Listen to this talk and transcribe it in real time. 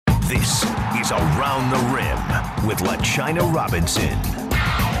This is Around the Rim with LaChina Robinson.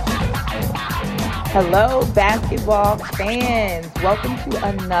 Hello, basketball fans. Welcome to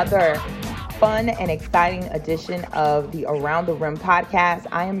another fun and exciting edition of the Around the Rim podcast.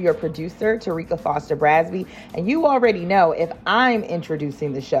 I am your producer, Terrika Foster-Brasby, and you already know if I'm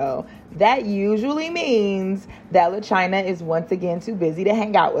introducing the show, that usually means that LaChina is once again too busy to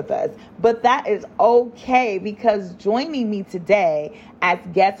hang out with us. But that is okay, because joining me today as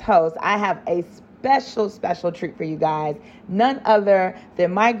guest host, I have a special treat for you guys. None other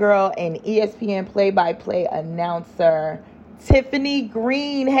than my girl and ESPN play-by-play announcer, Tiffany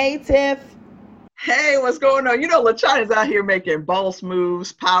Greene. Hey, Tiff. Hey, what's going on? You know, LaChina's out here making boss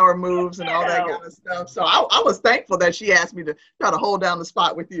moves, power moves, and all that kind of stuff. So I was thankful that she asked me to try to hold down the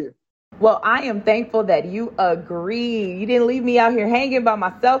spot with you. Well, I am thankful that you agree. You didn't leave me out here hanging by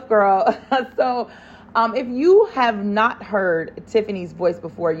myself, girl. So if you have not heard Tiffany's voice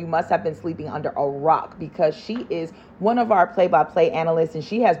before, you must have been sleeping under a rock, because she is one of our play-by-play analysts, and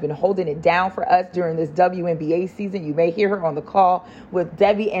she has been holding it down for us during this WNBA season. You may hear her on the call with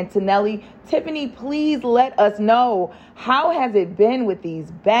Debbie Antonelli. Tiffany, please let us know, how has it been with these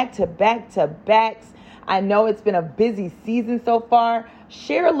back-to-backs? I know it's been a busy season so far.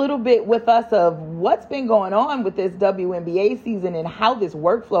 Share a little bit with us of what's been going on with this WNBA season and how this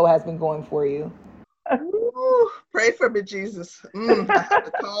workflow has been going for you. Ooh, pray for me, Jesus. I have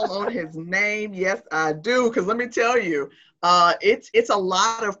to call on his name. Yes, I do. Because let me tell you, it's a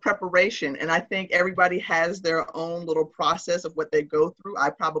lot of preparation. And I think everybody has their own little process of what they go through. I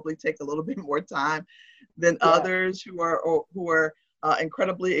probably take a little bit more time than others who are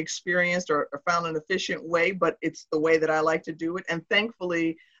incredibly experienced or found an efficient way. But it's the way that I like to do it. And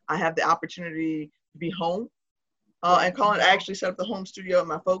thankfully, I have the opportunity to be home. And Colin actually set up the home studio at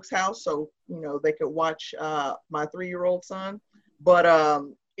my folks' house, so they could watch my 3-year-old son. But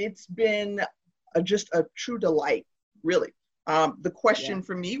it's been just a true delight, really. The question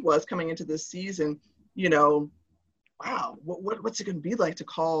for me was, coming into this season, wow, what's it going to be like to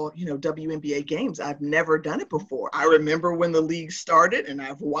call WNBA games? I've never done it before. I remember when the league started, and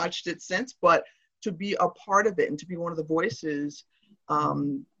I've watched it since. But to be a part of it and to be one of the voices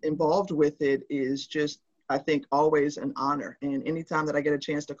involved with it is just, I think, always an honor. And anytime that I get a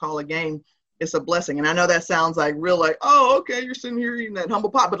chance to call a game, it's a blessing. And I know that sounds like real, like, oh, okay, you're sitting here eating that humble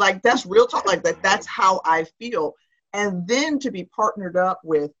pie, but like, that's real talk. Like that's how I feel. And then to be partnered up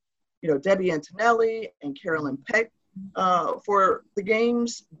with, Debbie Antonelli and Carolyn Peck for the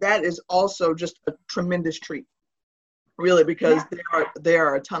games, that is also just a tremendous treat, really, because they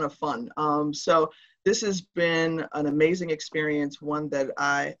are a ton of fun. So this has been an amazing experience, one that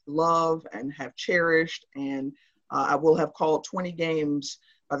I love and have cherished, and I will have called 20 games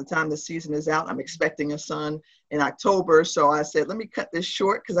by the time the season is out. I'm expecting a son in October, so I said, let me cut this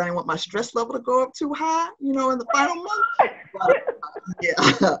short because I didn't want my stress level to go up too high, in the final month.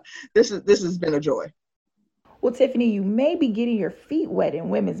 But, this has been a joy. Well, Tiffany, you may be getting your feet wet in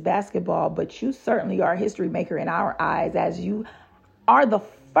women's basketball, but you certainly are a history maker in our eyes, as you are the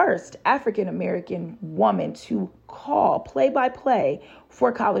first African-American woman to call play-by-play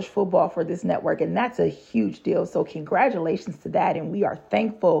for college football for this network. And that's a huge deal. So congratulations to that. And we are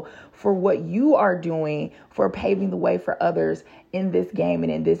thankful for what you are doing for paving the way for others in this game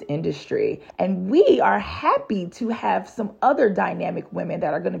and in this industry. And we are happy to have some other dynamic women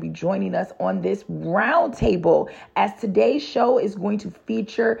that are going to be joining us on this roundtable, as today's show is going to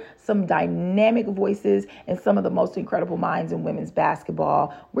feature some dynamic voices and some of the most incredible minds in women's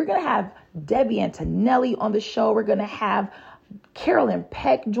basketball. We're going to have Debbie Antonelli on the show. We're going to have Carolyn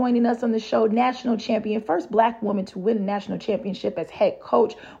Peck joining us on the show, national champion, first Black woman to win a national championship as head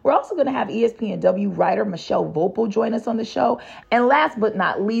coach. We're also going to have ESPNW writer Mechelle Voeple join us on the show. And last but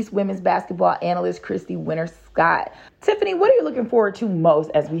not least, women's basketball analyst Christy Winters-Scott. Tiffany, what are you looking forward to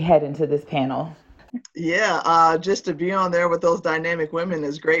most as we head into this panel? Yeah, just to be on there with those dynamic women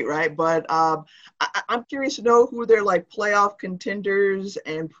is great, right? But I'm curious to know who their playoff contenders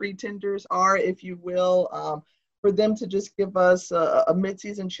and pretenders are, if you will, for them to just give us a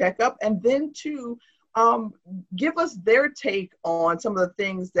mid-season checkup, and then to give us their take on some of the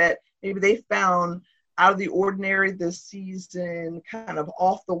things that maybe they found out of the ordinary this season, kind of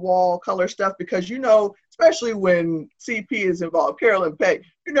off the wall color stuff, because especially when CP is involved, Carolyn Peck,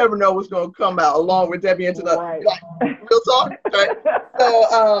 you never know what's going to come out along with Debbie into the real talk. Right?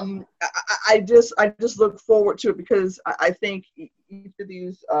 So I just look forward to it, because I think each of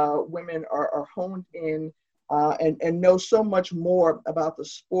these women are honed in and know so much more about the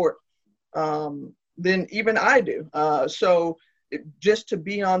sport than even I do. So just to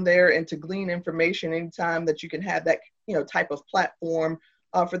be on there and to glean information anytime that you can have that, type of platform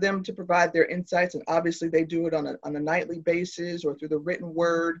for them to provide their insights. And obviously they do it on a nightly basis or through the written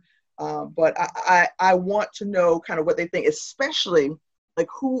word. But I want to know kind of what they think, especially like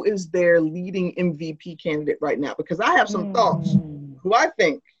who is their leading MVP candidate right now, because I have some thoughts who I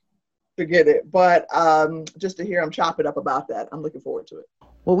think to get it, but just to hear them chop it up about that, I'm looking forward to it.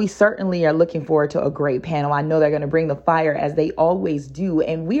 Well, we certainly are looking forward to a great panel. I know they're going to bring the fire as they always do,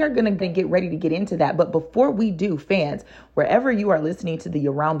 and we are going to get ready to get into that. But before we do, fans, wherever you are listening to the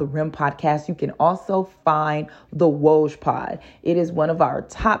Around the Rim podcast, you can also find the Woj Pod. It is one of our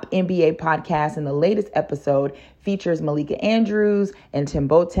top NBA podcasts, and the latest episode features Malika Andrews and Tim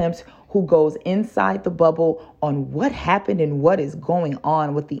Bontemps, who goes inside the bubble on what happened and what is going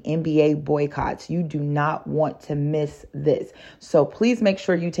on with the NBA boycotts. You do not want to miss this. So please make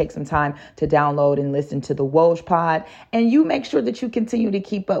sure you take some time to download and listen to the Woj Pod. And you make sure that you continue to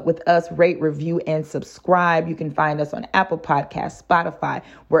keep up with us, rate, review, and subscribe. You can find us on Apple Podcasts, Spotify,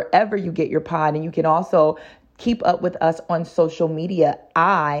 wherever you get your pod. And you can also keep up with us on social media.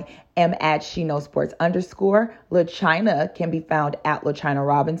 I am at SheKnowSports_. LaChina can be found at LaChina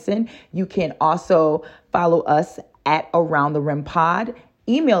Robinson. You can also follow us at Around the Rim Pod.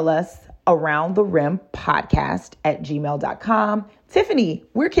 Email us aroundtherimpodcast@gmail.com. Tiffany,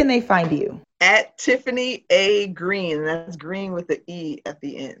 where can they find you? At Tiffany A. Greene. That's Greene with the E at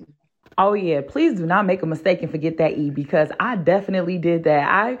the end. Oh, yeah. Please do not make a mistake and forget that E, because I definitely did that.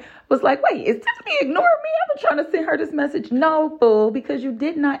 I was like, wait, is Tiffany ignoring me? I've been trying to send her this message. No, fool, because you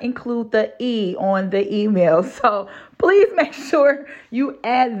did not include the E on the email. So please make sure you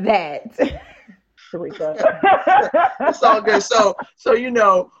add that. It's all good. So,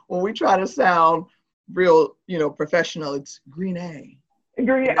 when we try to sound real, professional, it's Green A.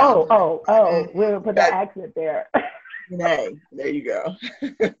 Green. Oh. We'll put the accent there. Green A. There you go.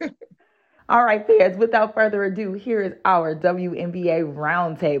 All right, fans, without further ado, here is our WNBA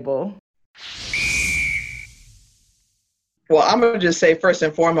Roundtable. Well, I'm going to just say first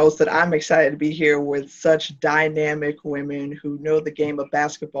and foremost that I'm excited to be here with such dynamic women who know the game of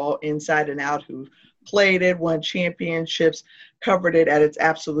basketball inside and out, who played it, won championships, covered it at its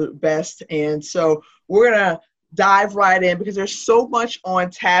absolute best. And so we're going to dive right in because there's so much on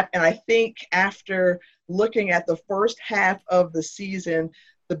tap. And I think after looking at the first half of the season,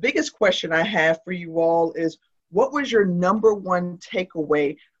 the biggest question I have for you all is, what was your number one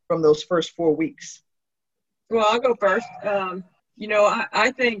takeaway from those first 4 weeks? Well, I'll go first. I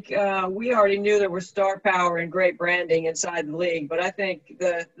think we already knew there was star power and great branding inside the league, but I think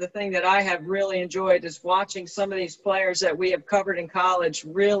the thing that I have really enjoyed is watching some of these players that we have covered in college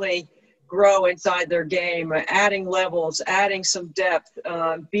really grow inside their game, adding levels, adding some depth,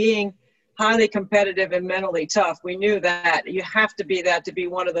 being highly competitive and mentally tough. We knew that you have to be that to be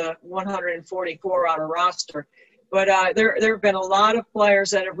one of the 144 on a roster. But there have been a lot of players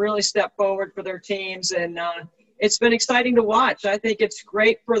that have really stepped forward for their teams, and it's been exciting to watch. I think it's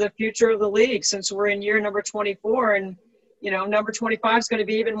great for the future of the league since we're in year number 24, and number 25 is going to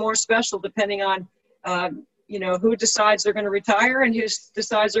be even more special depending on who decides they're going to retire and who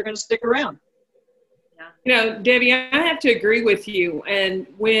decides they're going to stick around. Debbie, I have to agree with you. And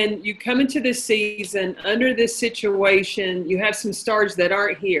when you come into this season under this situation, you have some stars that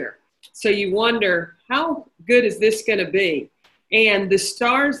aren't here. So you wonder, how good is this going to be? And the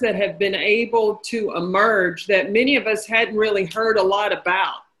stars that have been able to emerge that many of us hadn't really heard a lot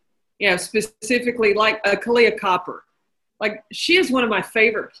about, specifically like Kalia Copper. Like, she is one of my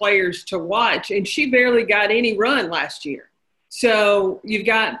favorite players to watch, and she barely got any run last year. So you've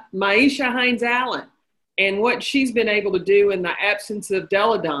got Maisha Hines-Allen and what she's been able to do in the absence of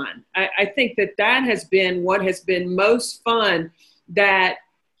Deladon. I think that has been what has been most fun, that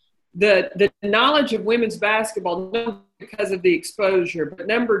the knowledge of women's basketball, because of the exposure, but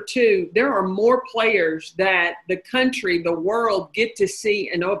number two, there are more players that the country, the world get to see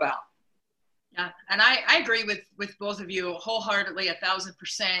and know about. Yeah, and I agree with both of you wholeheartedly,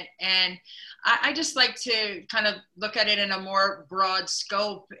 1,000%. And I just like to kind of look at it in a more broad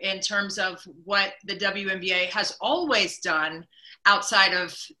scope in terms of what the WNBA has always done outside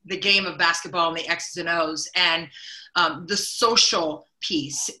of the game of basketball and the X's and O's, and the social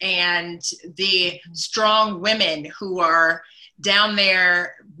piece and the strong women who are down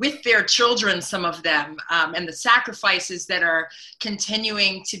there with their children, some of them, and the sacrifices that are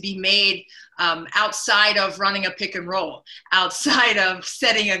continuing to be made outside of running a pick and roll, outside of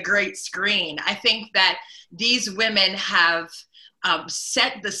setting a great screen. I think that these women have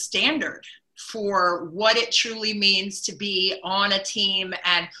set the standard for what it truly means to be on a team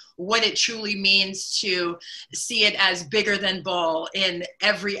and what it truly means to see it as bigger than ball in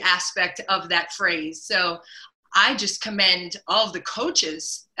every aspect of that phrase. So I just commend all of the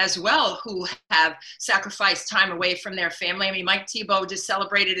coaches as well who have sacrificed time away from their family. I mean, Mike Tebow just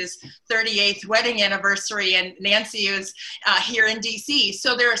celebrated his 38th wedding anniversary, and Nancy is here in DC.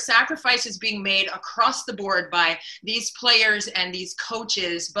 So there are sacrifices being made across the board by these players and these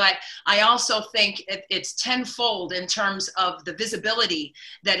coaches. But I also think it's tenfold in terms of the visibility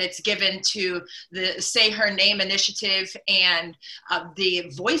that it's given to the Say Her Name initiative and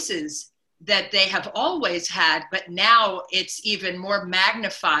the voices that they have always had, but now it's even more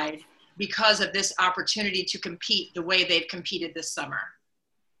magnified because of this opportunity to compete the way they've competed this summer.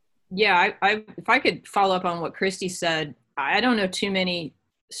 Yeah, if I could follow up on what Christy said, I don't know too many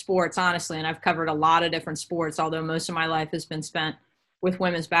sports, honestly, and I've covered a lot of different sports, although most of my life has been spent with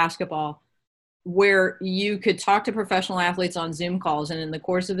women's basketball, where you could talk to professional athletes on Zoom calls, and in the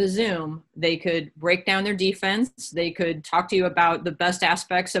course of a Zoom, they could break down their defense, they could talk to you about the best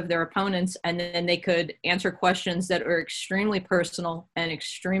aspects of their opponents, and then they could answer questions that are extremely personal and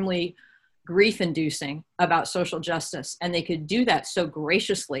extremely grief-inducing about social justice. And they could do that so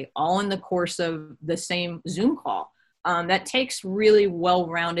graciously, all in the course of the same Zoom call. That takes really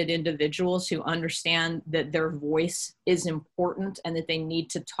well-rounded individuals who understand that their voice is important and that they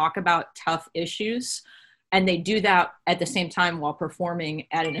need to talk about tough issues. And they do that at the same time while performing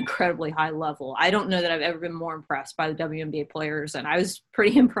at an incredibly high level. I don't know that I've ever been more impressed by the WNBA players. And I was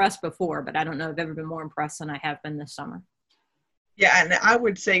pretty impressed before, but I don't know if I've ever been more impressed than I have been this summer. Yeah, and I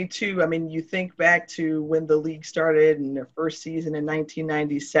would say, too, I mean, you think back to when the league started in their first season in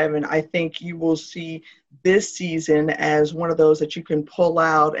 1997, I think you will see this season as one of those that you can pull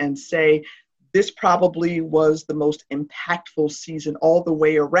out and say, this probably was the most impactful season all the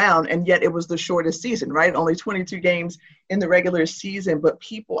way around, and yet it was the shortest season, right? Only 22 games in the regular season, but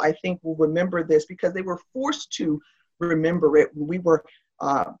people, I think, will remember this because they were forced to remember it. We were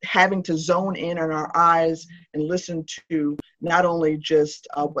having to zone in on our eyes and listen to not only just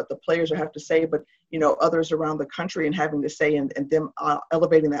what the players have to say, but, you know, others around the country and having to say, and them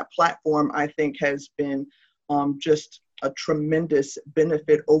elevating that platform, I think has been just a tremendous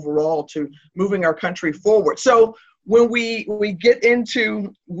benefit overall to moving our country forward. So when we get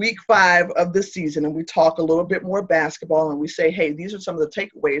into week 5 of the season and we talk a little bit more basketball and we say, hey, these are some of the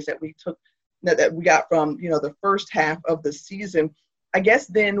takeaways that we took, that we got from, you know, the first half of the season, I guess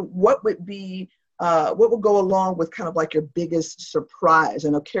then what would be, what would go along with kind of like your biggest surprise? I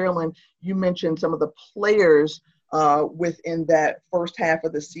know, Carolyn, you mentioned some of the players within that first half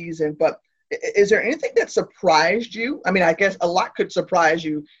of the season, but is there anything that surprised you? I mean, I guess a lot could surprise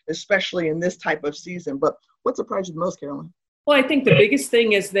you, especially in this type of season, but what surprised you the most, Carolyn? Well, I think the biggest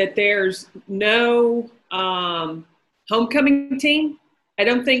thing is that there's no homecoming team. I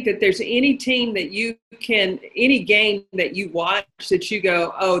don't think that there's any team that any game that you watch that you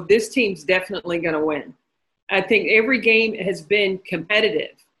go, oh, this team's definitely going to win. I think every game has been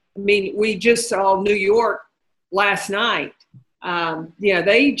competitive. I mean, we just saw New York last night.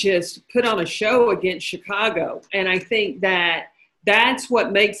 They just put on a show against Chicago. And I think that that's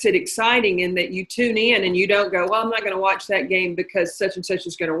what makes it exciting, in that you tune in and you don't go, well, I'm not going to watch that game because such and such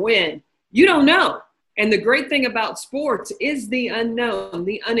is going to win. You don't know. And the great thing about sports is the unknown,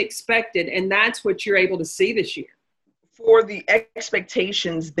 the unexpected, and that's what you're able to see this year. For the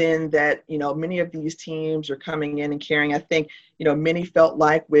expectations then that, you know, many of these teams are coming in and carrying, I think, you know, many felt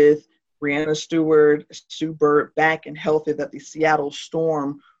like with Breanna Stewart, Sue Bird back and healthy, that the Seattle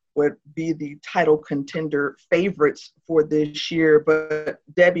Storm would be the title contender favorites for this year. But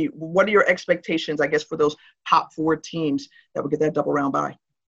Debbie, what are your expectations, I guess, for those top 4 teams that would get that double round bye?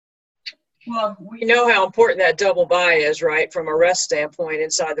 Well, we know how important that double bye is, right, from a rest standpoint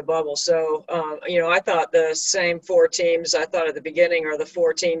inside the bubble. So, I thought the same 4 teams I thought at the beginning are the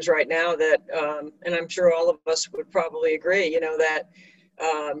 4 teams right now that, and I'm sure all of us would probably agree, that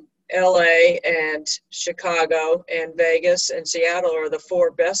LA and Chicago and Vegas and Seattle are the 4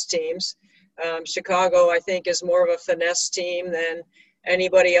 best teams. Chicago, I think, is more of a finesse team than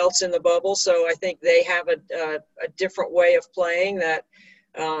anybody else in the bubble. So I think they have a different way of playing that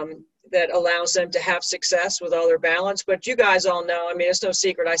allows them to have success with all their balance. But you guys all know, I mean, it's no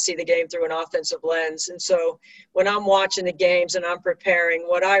secret, I see the game through an offensive lens. And so when I'm watching the games and I'm preparing,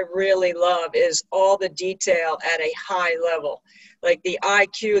 what I really love is all the detail at a high level, like the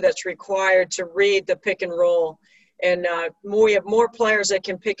IQ that's required to read the pick and roll. And we have more players that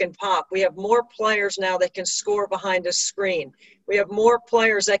can pick and pop. We have more players now that can score behind a screen. We have more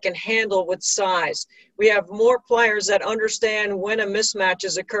players that can handle with size. We have more players that understand when a mismatch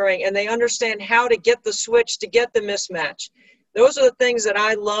is occurring, and they understand how to get the switch to get the mismatch. Those are the things that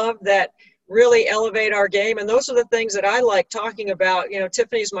I love that really elevate our game. And those are the things that I like talking about. You know,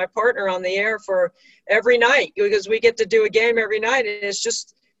 Tiffany's my partner on the air for every night because we get to do a game every night. And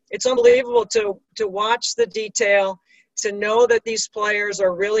it's unbelievable to watch the detail, to know that these players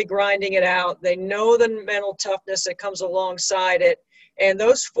are really grinding it out. They know the mental toughness that comes alongside it. And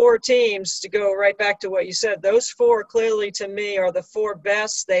those four teams, to go right back to what you said, those four clearly to me are the four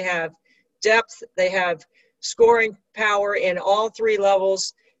best. They have depth, they have scoring power in all three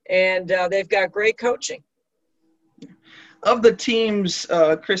levels, and they've got great coaching. Of the teams,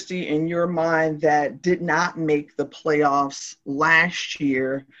 Christy, in your mind that did not make the playoffs last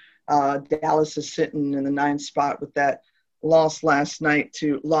year, Dallas is sitting in the 9th spot with that loss last night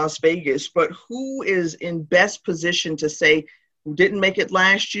to Las Vegas. But who is in best position to say who didn't make it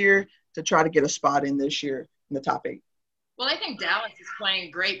last year to try to get a spot in this year in the top 8? Well, I think Dallas is playing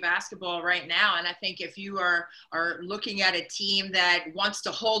great basketball right now. And I think if you are looking at a team that wants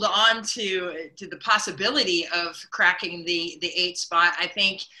to hold on to the possibility of cracking the 8th spot, I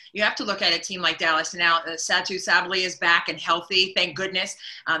think you have to look at a team like Dallas. Now, Satu Sabally is back and healthy, thank goodness.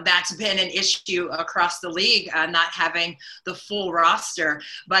 That's been an issue across the league, not having the full roster.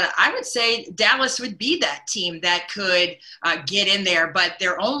 But I would say Dallas would be that team that could get in there. But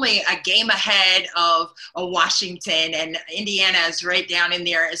they're only a game ahead of Washington, and Indiana is right down in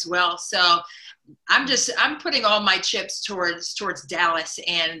there as well. So I'm putting all my chips towards Dallas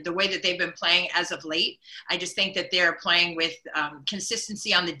and the way that they've been playing as of late. I just think that they're playing with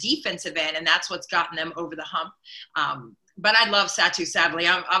consistency on the defensive end, and that's what's gotten them over the hump. But I love Satu Sabally.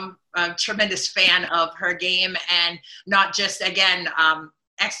 I'm a tremendous fan of her game, and not just, again,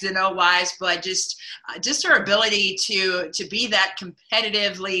 X and O wise, but just her ability to be that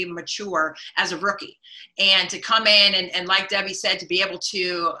competitively mature as a rookie, and to come in and like Debbie said, to be able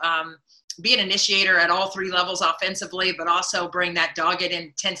to be an initiator at all three levels offensively, but also bring that dogged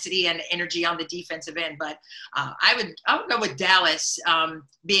intensity and energy on the defensive end. But I would go with Dallas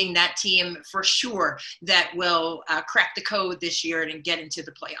being that team for sure that will crack the code this year and get into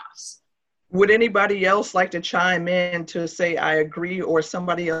the playoffs. Would anybody else like to chime in to say I agree, or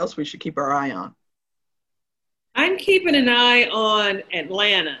somebody else we should keep our eye on? I'm keeping an eye on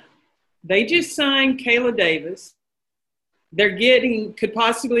Atlanta. They just signed Kayla Davis. Could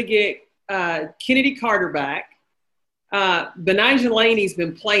possibly get Kennedy Carter back. Benijah Laney's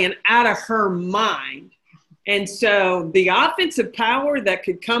been playing out of her mind. And so the offensive power that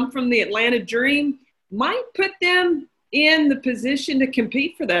could come from the Atlanta Dream might put them in the position to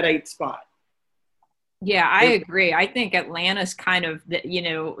compete for that 8th spot. Yeah, I agree. I think Atlanta's kind of,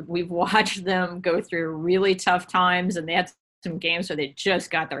 we've watched them go through really tough times, and they had some games where they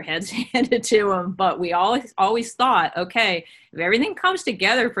just got their heads handed to them. But we always thought, okay, if everything comes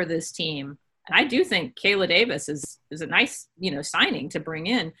together for this team, and I do think Kayla Davis is a nice, signing to bring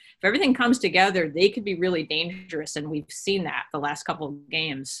in. If everything comes together, they could be really dangerous. And we've seen that the last couple of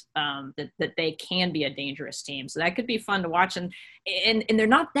games, that they can be a dangerous team. So that could be fun to watch. And they're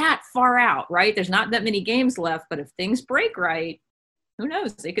not that far out, right? There's not that many games left, but if things break right, who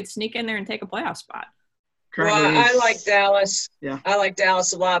knows? They could sneak in there and take a playoff spot. Well, I like Dallas. Yeah. I like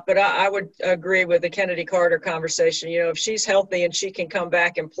Dallas a lot, but I would agree with the Kennedy Carter conversation. If she's healthy and she can come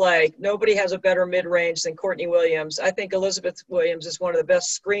back and play, nobody has a better mid-range than Courtney Williams. I think Elizabeth Williams is one of the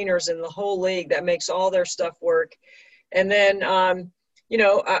best screeners in the whole league that makes all their stuff work. And then,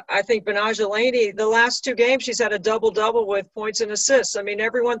 I think Benijah Laney, the last 2 games, she's had a double-double with points and assists. I mean,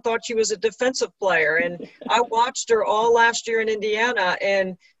 everyone thought she was a defensive player. And I watched her all last year in Indiana,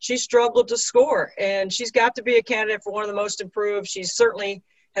 and she struggled to score. And she's got to be a candidate for one of the most improved. She certainly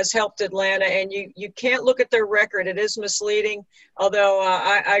has helped Atlanta. And you can't look at their record. It is misleading. Although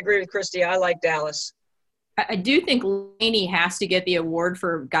I agree with Christy. I like Dallas. I do think Laney has to get the award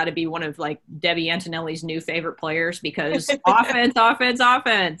for got to be one of Debbie Antonelli's new favorite players, because offense. I've got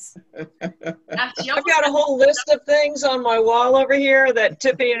a whole list of things on my wall over here that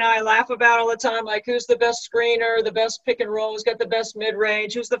Tiffany and I laugh about all the time, like who's the best screener, the best pick and roll, who's got the best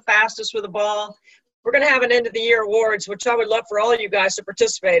mid-range, who's the fastest with the ball. We're going to have an end of the year awards, which I would love for all of you guys to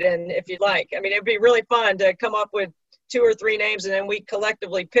participate in if you'd like. I mean, it'd be really fun to come up with 2 or 3 names and then we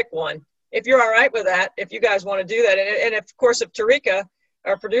collectively pick one. If you're all right with that, if you guys want to do that. And of course, if Terrika,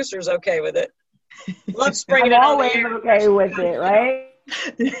 our producer, is okay with it. Love springing it on the air. Okay with it, right?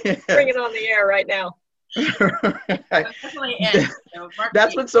 Bring it on the air right now.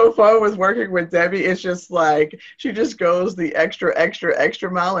 That's what's so fun with working with Debbie. It's just she just goes the extra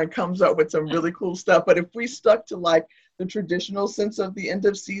mile and comes up with some really cool stuff. But if we stuck to the traditional sense of the end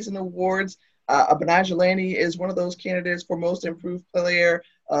of season awards, Benijah Laney is one of those candidates for most improved player.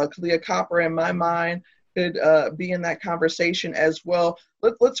 Kalia Copper, in my mind, could be in that conversation as well.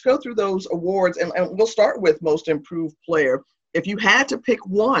 Let's go through those awards, and we'll start with Most Improved Player. If you had to pick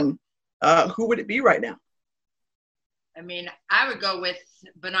one, who would it be right now? I mean, I would go with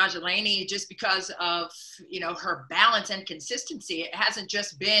Betnijah Laney just because of, her balance and consistency. It hasn't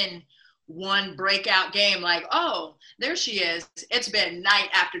just been one breakout game like, oh, there she is. It's been night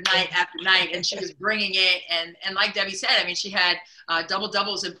after night after night, and she was bringing it. And like Debbie said, I mean, she had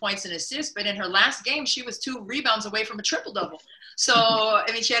double-doubles in points and assists, but in her last game, she was 2 rebounds away from a triple-double. So,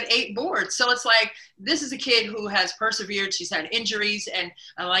 I mean, she had 8 boards. So it's like, this is a kid who has persevered. She's had injuries. And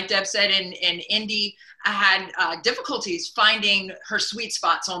like Deb said, in Indy, I had difficulties finding her sweet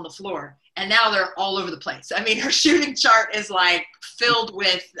spots on the floor. And now they're all over the place. I mean, her shooting chart is like filled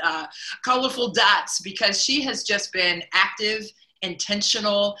with colorful dots because she has just been active,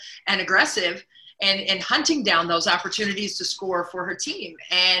 intentional, and aggressive and hunting down those opportunities to score for her team.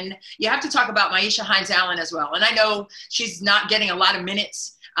 And you have to talk about Myisha Hines-Allen as well. And I know she's not getting a lot of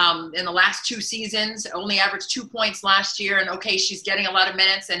minutes in the last 2 seasons, only averaged 2 points last year. And okay, she's getting a lot of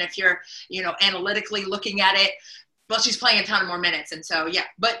minutes. And if you're, analytically looking at it, well, she's playing a ton of more minutes. And so, yeah,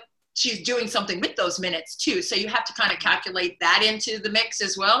 but she's doing something with those minutes too. So you have to kind of calculate that into the mix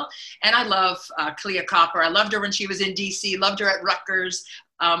as well. And I love Kahleah Copper. I loved her when she was in DC, loved her at Rutgers.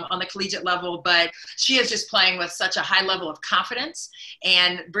 On the collegiate level, but she is just playing with such a high level of confidence.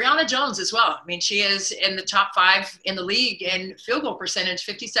 And Brianna Jones as well. I mean, she is in the top 5 in the league in field goal percentage,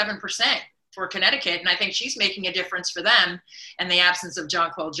 57% for Connecticut. And I think she's making a difference for them in the absence of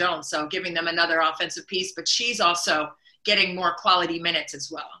Jonquel Jones. So giving them another offensive piece, but she's also getting more quality minutes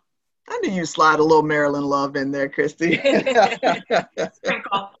as well. I knew you slide a little Maryland love in there, Christy.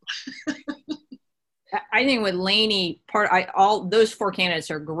 I think with Laney, all those 4 candidates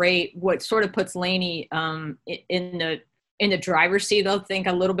are great. What sort of puts Laney in the driver's seat, I think,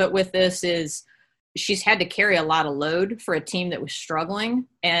 a little bit with this is she's had to carry a lot of load for a team that was struggling,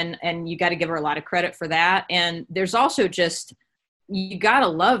 and you got to give her a lot of credit for that. And there's also just, you got to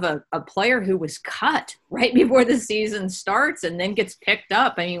love a player who was cut right before the season starts and then gets picked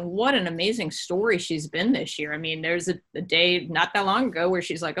up. I mean, what an amazing story she's been this year. I mean, there's a day not that long ago where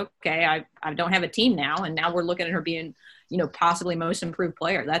she's like, okay, I don't have a team now. And now we're looking at her being, possibly Most Improved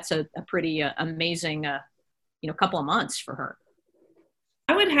Player. That's a pretty amazing, couple of months for her.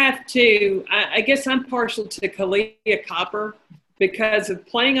 I would have to, I guess I'm partial to Kahleah Copper because of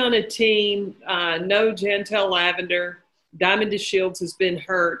playing on a team, no Jantel Lavender. Diamond DeShields has been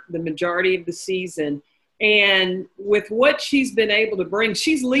hurt the majority of the season. And with what she's been able to bring,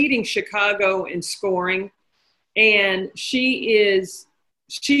 she's leading Chicago in scoring. And she is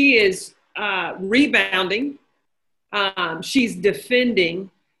rebounding. She's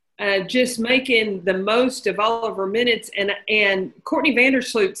defending, just making the most of all of her minutes. And Courtney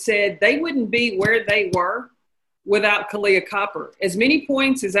Vandersloot said they wouldn't be where they were without Kahleah Copper. As many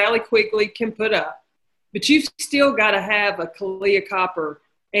points as Allie Quigley can put up, but you've still got to have a Kahleah Copper.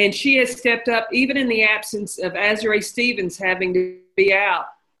 And she has stepped up even in the absence of Azurá Stevens having to be out.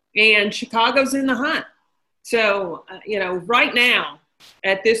 And Chicago's in the hunt. So, right now,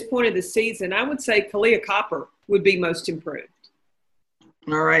 at this point of the season, I would say Kahleah Copper would be Most Improved.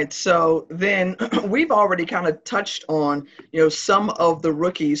 All right. So then we've already kind of touched on, some of the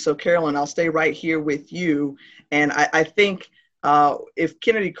rookies. So, Carolyn, I'll stay right here with you. And I think – if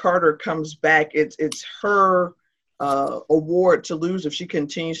Kennedy Carter comes back, it's her award to lose if she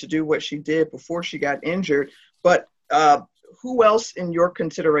continues to do what she did before she got injured. But who else in your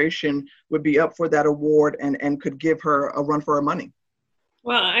consideration would be up for that award and could give her a run for her money?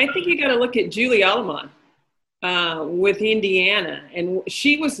 Well, I think you got to look at Julie Alleman with Indiana. And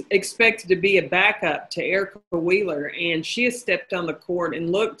she was expected to be a backup to Erica Wheeler, and she has stepped on the court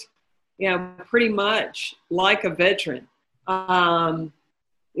and looked, pretty much like a veteran.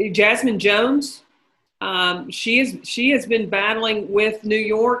 Jasmine Jones, she has been battling with New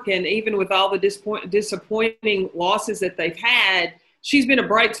York, and even with all the disappointing losses that they've had, she's been a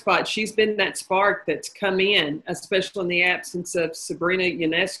bright spot. She's been that spark that's come in, especially in the absence of Sabrina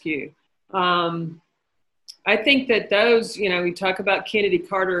Ionescu. I think that those, we talk about Kennedy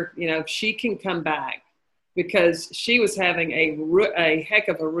Carter, if she can come back, because she was having a heck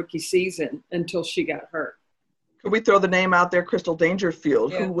of a rookie season until she got hurt. Could we throw the name out there, Crystal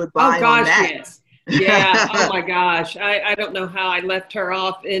Dangerfield? Yeah. Who would buy on that? Yes. Yeah. Oh my gosh. I don't know how I left her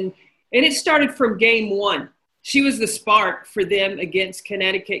off. And it started from game 1. She was the spark for them against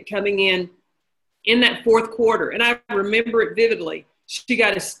Connecticut coming in that 4th quarter. And I remember it vividly. She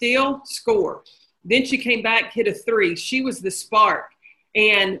got a steal, score. Then she came back, hit a 3. She was the spark.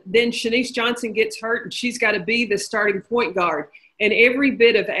 And then Shanice Johnson gets hurt, and she's got to be the starting point guard. And every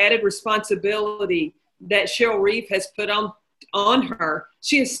bit of added responsibility that Cheryl Reeve has put on her,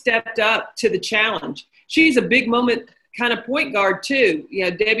 she has stepped up to the challenge. She's a big moment kind of point guard too. You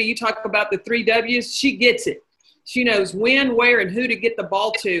know, Debbie, you talk about the 3 W's. She gets it. She knows when, where, and who to get the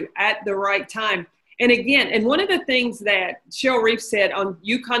ball to at the right time. And again, and one of the things that Cheryl Reeve said on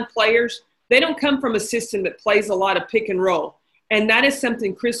UConn players, they don't come from a system that plays a lot of pick and roll. And that is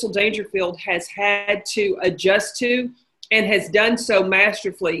something Crystal Dangerfield has had to adjust to and has done so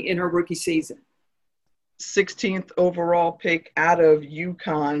masterfully in her rookie season. 16th overall pick out of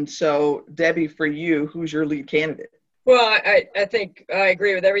UConn. So, Debbie, for you, who's your lead candidate? Well, I think I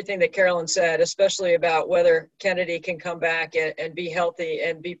agree with everything that Carolyn said, especially about whether Kennedy can come back and be healthy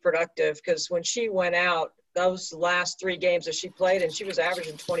and be productive. Because when she went out, those last 3 games that she played, and she was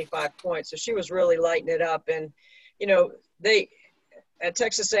averaging 25 points. So she was really lighting it up. And, you know, at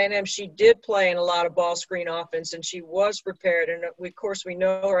Texas A&M, she did play in a lot of ball screen offense, and she was prepared. And, of course, we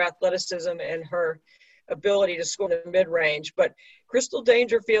know her athleticism and her ability to score in the mid-range. But Crystal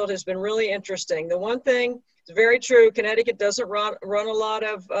Dangerfield has been really interesting. The one thing, it's very true, Connecticut doesn't run a lot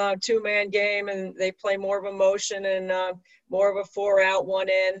of 2-man game, and they play more of a motion and more of a 4-out,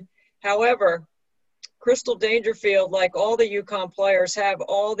 1-in. However, Crystal Dangerfield, like all the UConn players, have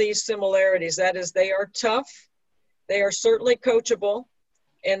all these similarities. That is, they are tough, they are certainly coachable,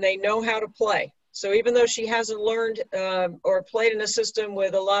 and they know how to play. So even though she hasn't learned or played in a system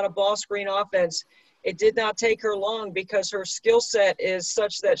with a lot of ball screen offense, it did not take her long because her skill set is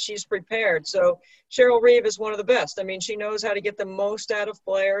such that she's prepared. So Cheryl Reeve is one of the best. I mean, she knows how to get the most out of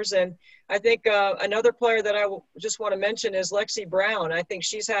players. And I think another player that I just want to mention is Lexi Brown. I think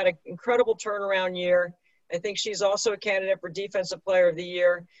she's had an incredible turnaround year. I think she's also a candidate for Defensive Player of the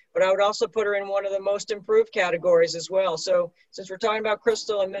Year, but I would also put her in one of the most improved categories as well. So since we're talking about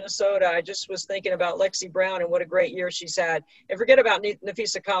Crystal in Minnesota, I just was thinking about Lexi Brown and what a great year she's had. And forget about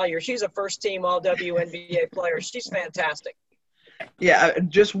Nafisa Collier. She's a first-team all-WNBA player. She's fantastic. Yeah,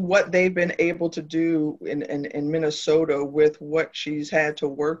 just what they've been able to do in Minnesota with what she's had to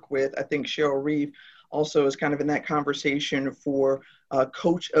work with. I think Cheryl Reeve also is kind of in that conversation for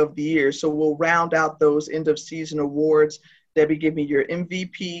Coach of the Year. So we'll round out those end-of-season awards. Debbie, give me your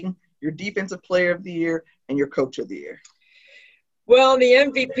MVP, your Defensive Player of the Year, and your Coach of the Year. Well, the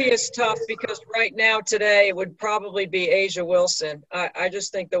MVP is tough because right now today it would probably be A'ja Wilson. I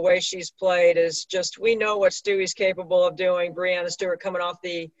just think the way she's played is just, we know what Stewie's capable of doing. Breanna Stewart coming off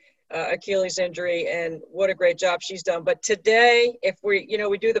the Achilles injury, and what a great job she's done. But today, if we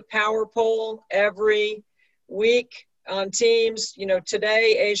do the power poll every week on teams,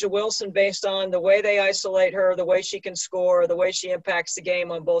 today A'ja Wilson, based on the way they isolate her, the way she can score, the way she impacts the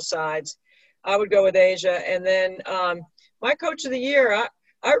game on both sides, I would go with A'ja. And then my Coach of the Year,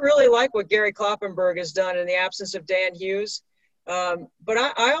 I really like what Gary Kloppenberg has done in the absence of Dan Hughes. But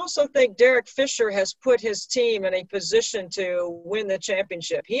I also think Derek Fisher has put his team in a position to win the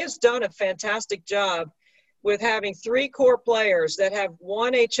championship. He has done a fantastic job with having 3 core players that have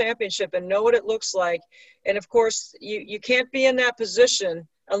won a championship and know what it looks like. And, of course, you can't be in that position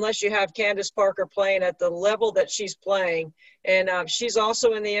unless you have Candace Parker playing at the level that she's playing. And she's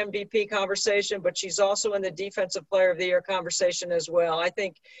also in the MVP conversation, but she's also in the Defensive Player of the Year conversation as well. I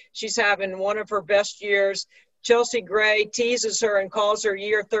think she's having one of her best years. Chelsea Gray teases her and calls her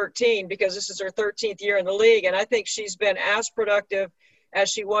year 13 because this is her 13th year in the league. And I think she's been as productive as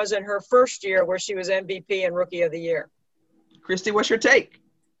she was in her first year where she was MVP and Rookie of the Year. Christy, what's your take?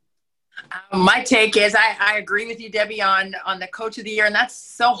 My take is I agree with you, Debbie, on the Coach of the Year. And that's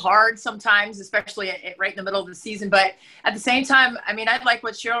so hard sometimes, especially right in the middle of the season. But at the same time, I mean, I like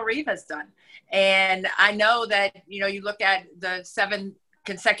what Cheryl Reeve has done. And I know that, you look at the 7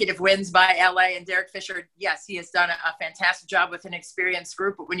 consecutive wins by LA and Derek Fisher. Yes, he has done a fantastic job with an experienced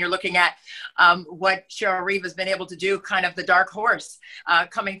group. But when you're looking at what Cheryl Reeve has been able to do, kind of the dark horse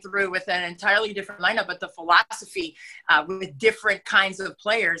coming through with an entirely different lineup, but the philosophy with different kinds of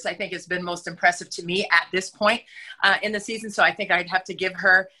players, I think has been most impressive to me at this point in the season. So I think I'd have to give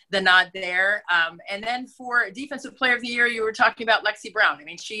her the nod there. And then for Defensive Player of the Year, you were talking about Lexi Brown. I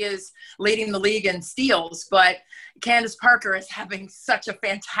mean, she is leading the league in steals, but Candace Parker is having such a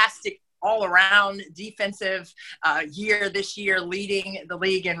fantastic all-around defensive year this year, leading the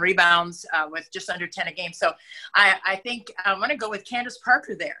league in rebounds with just under 10 a game. So I think I'm going to go with Candace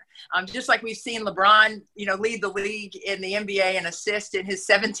Parker there. Just like we've seen LeBron, lead the league in the NBA and assist in his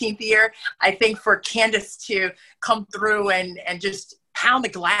 17th year, I think for Candace to come through and just pound the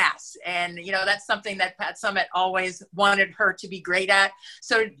glass. And, that's something that Pat Summitt always wanted her to be great at.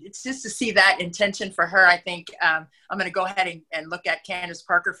 So it's just to see that intention for her. I think I'm going to go ahead and look at Candace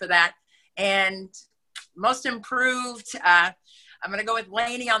Parker for that. And most improved, I'm going to go with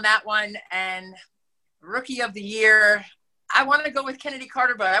Laney on that one. And Rookie of the Year, I want to go with Kennedy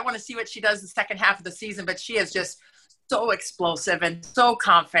Carter, but I want to see what she does the second half of the season. But she is just so explosive and so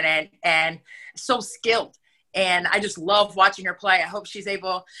confident and so skilled. And I just love watching her play. I hope she's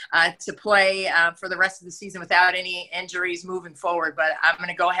able to play for the rest of the season without any injuries moving forward. But I'm going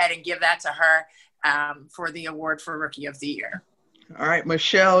to go ahead and give that to her for the award for Rookie of the Year. All right,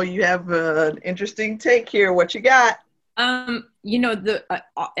 Mechelle, you have an interesting take here. What you got?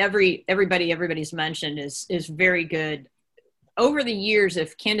 Everybody's mentioned is very good. Over the years,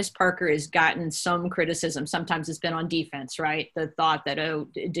 if Candace Parker has gotten some criticism, sometimes it's been on defense, right? The thought that,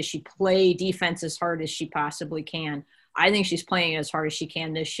 does she play defense as hard as she possibly can? I think she's playing as hard as she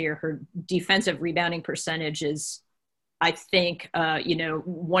can this year. Her defensive rebounding percentage is, I think,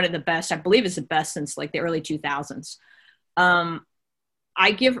 one of the best. I believe it's the best since like the early 2000s. Right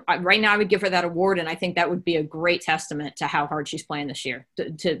now I would give her that award, and I think that would be a great testament to how hard she's playing this year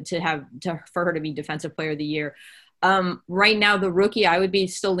for her to be Defensive Player of the Year. Right now, the rookie, I would be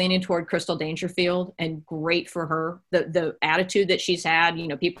still leaning toward Crystal Dangerfield, and great for her. The attitude that she's had,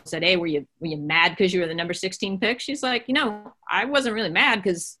 people said, hey, were you mad because you were the number 16 pick? She's like, I wasn't really mad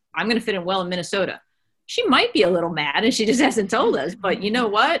because I'm going to fit in well in Minnesota. She might be a little mad and she just hasn't told us, but you know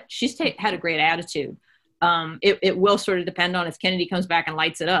what? She's had a great attitude. It will sort of depend on if Kennedy comes back and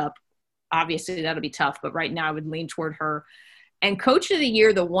lights it up. Obviously that'll be tough, but right now I would lean toward her. And Coach of the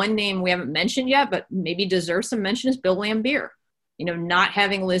Year, the one name we haven't mentioned yet, but maybe deserves some mention, is Bill Laimbeer. Not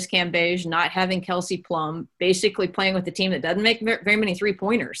having Liz Cambage, not having Kelsey Plum, basically playing with a team that doesn't make very many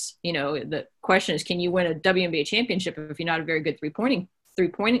three-pointers. The question is, can you win a WNBA championship if you're not a very good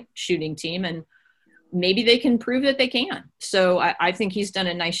three-point shooting team? And maybe they can prove that they can. So I think he's done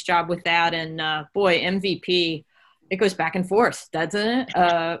a nice job with that. And MVP, it goes back and forth, doesn't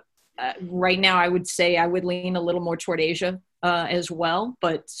it? Right now, I would say I would lean a little more toward Asia as well,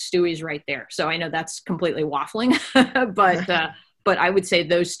 but Stewie's right there. So I know that's completely waffling, but I would say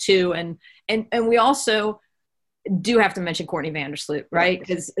those two. And we also do have to mention Courtney Vandersloot, right?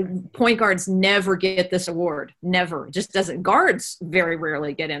 Because point guards never get this award. Never. It just doesn't. Guards very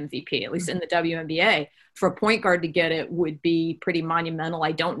rarely get MVP, at least in the WNBA. For a point guard to get it would be pretty monumental.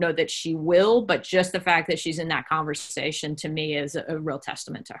 I don't know that she will, but just the fact that she's in that conversation to me is a real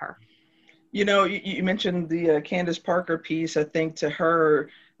testament to her. You mentioned the Candace Parker piece. I think to her,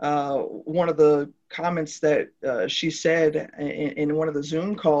 one of the comments that she said in one of the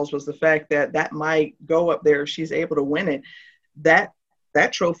Zoom calls was the fact that might go up there if she's able to win it.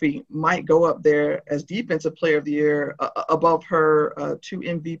 That trophy might go up there as Defensive Player of the Year above her 2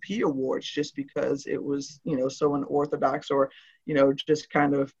 MVP awards, just because it was, so unorthodox or, just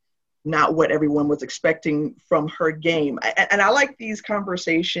kind of not what everyone was expecting from her game. And I like these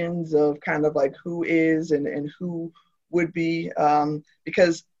conversations of kind of like who is and who would be,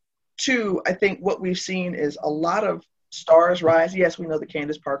 because two, I think what we've seen is a lot of stars rise. Yes, we know the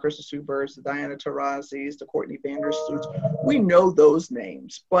Candace Parkers, the Sue Birds, the Diana Taurasi's, the Courtney Vandersloot. We know those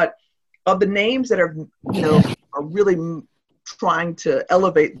names, but of the names that are, are really trying to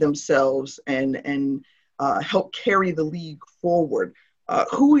elevate themselves and help carry the league forward,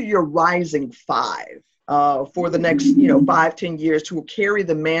 who are your rising 5 for the next, 5-10 years to carry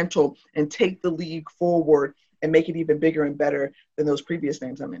the mantle and take the league forward and make it even bigger and better than those previous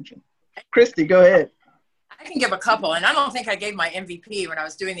names I mentioned? Christy, go ahead. I can give a couple, and I don't think I gave my MVP when I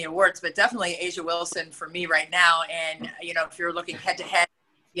was doing the awards, but definitely A'ja Wilson for me right now. And, if you're looking head-to-head,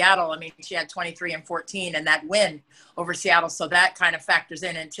 Seattle, she had 23 and 14 and that win over Seattle. So that kind of factors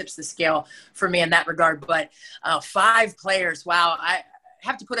in and tips the scale for me in that regard. But 5 players, wow. I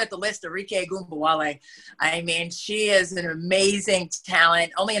have to put at the list Arike Ogunbowale. She is an amazing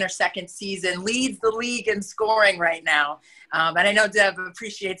talent, only in her second season, leads the league in scoring right now. And I know Deb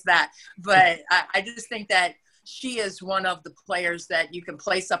appreciates that, but I just think that she is one of the players that you can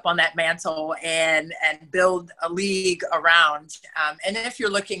place up on that mantle and build a league around. And if you're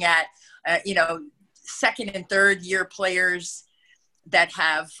looking at, second and third year players that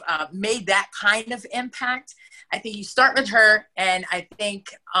have made that kind of impact, I think you start with her. And I think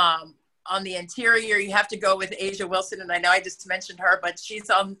on the interior, you have to go with A'ja Wilson. And I know I just mentioned her, but she's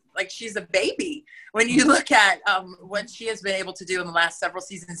a baby when you look at what she has been able to do in the last several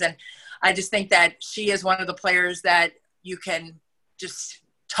seasons. And I just think that she is one of the players that you can just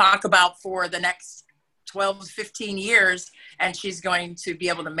talk about for the next 12 to 15 years, and she's going to be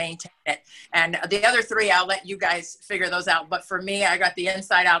able to maintain it. And the other 3, I'll let you guys figure those out. But for me, I got the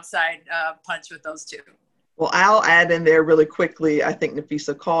inside-outside punch with those 2. Well, I'll add in there really quickly. I think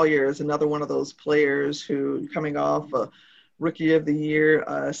Napheesa Collier is another one of those players who, coming off a Rookie of the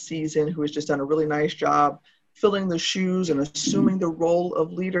Year season, who has just done a really nice job filling the shoes and assuming the role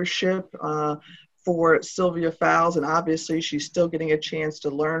of leadership for Sylvia Fowles, and obviously she's still getting a chance to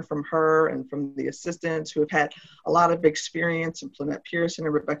learn from her and from the assistants who have had a lot of experience, and Lynette Pearson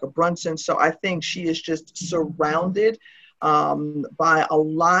and Rebecca Brunson. So I think she is just surrounded by a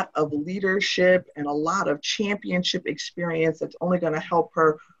lot of leadership and a lot of championship experience that's only going to help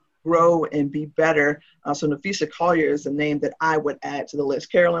her grow and be better. So Nafisa Collier is the name that I would add to the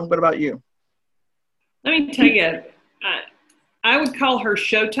list. Carolyn, what about you? Let me tell you, I would call her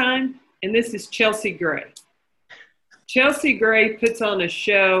Showtime, and this is Chelsea Gray. Chelsea Gray puts on a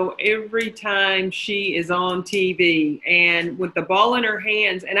show every time she is on TV, and with the ball in her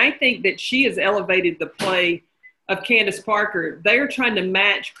hands, and I think that she has elevated the play of Candace Parker. They're trying to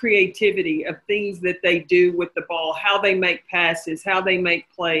match creativity of things that they do with the ball, how they make passes, how they make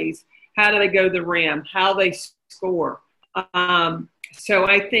plays, how do they go to the rim, how they score. So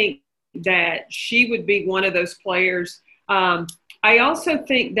I think that she would be one of those players. I also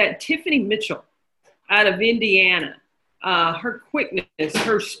think that Tiffany Mitchell out of Indiana, her quickness,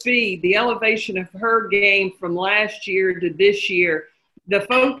 her speed, the elevation of her game from last year to this year, the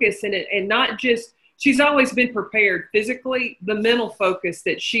focus in it, and not just – she's always been prepared physically, the mental focus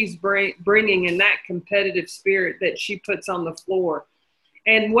that she's bringing and that competitive spirit that she puts on the floor.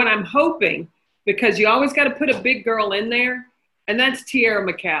 And what I'm hoping, because you always got to put a big girl in there, and that's Tiara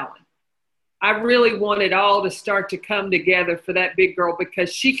McCowan. I really want it all to start to come together for that big girl,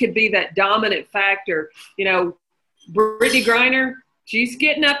 because she could be that dominant factor. You know, Brittany Griner, she's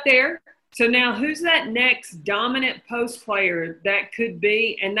getting up there. So now who's that next dominant post player that could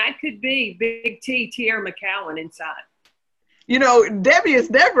be? And that could be Big T, Tiara McCowan inside. You know, Debbie is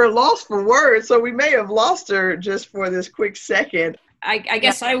never lost for words, so we may have lost her just for this quick second. I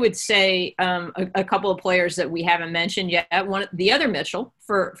guess I would say a couple of players that we haven't mentioned yet. The other Mitchell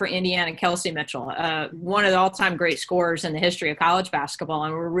for Indiana, Kelsey Mitchell, one of the all-time great scorers in the history of college basketball,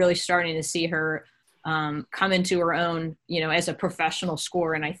 and we're really starting to see her come into her own, you know, as a professional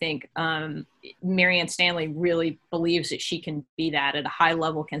scorer. And I think Marianne Stanley really believes that she can be that at a high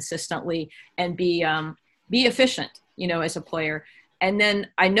level consistently and be efficient, you know, as a player. And then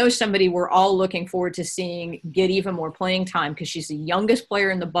I know somebody we're all looking forward to seeing get even more playing time, because she's the youngest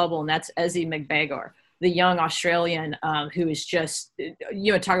player in the bubble, and that's Ezi McBagar, the young Australian who is just,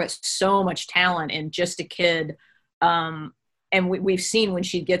 you know, talk about so much talent and just a kid. And we've seen when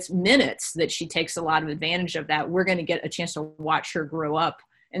she gets minutes that she takes a lot of advantage of that. We're going to get a chance to watch her grow up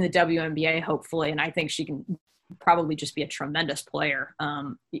in the WNBA, hopefully. And I think she can probably just be a tremendous player,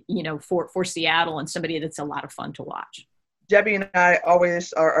 you know, for Seattle, and somebody that's a lot of fun to watch. Debbie and I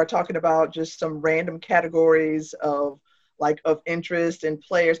always are talking about just some random categories of interest in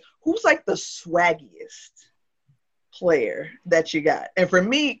players. Who's like the swaggiest player that you got? And for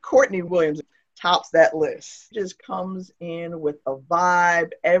me, Courtney Williams tops that list. Just comes in with a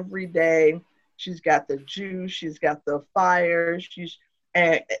vibe every day. She's got the juice. She's got the fire.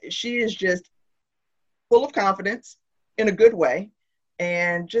 She is just full of confidence in a good way,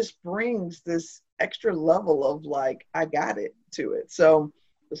 and just brings this extra level of I got it to it. So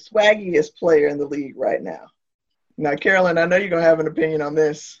the swaggiest player in the league right now. Now, Carolyn, I know you're going to have an opinion on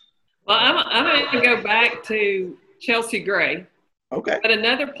this. Well, I'm going to go back to Chelsea Gray. Okay. But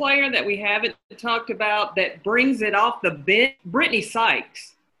another player that we haven't talked about that brings it off the bench, Brittany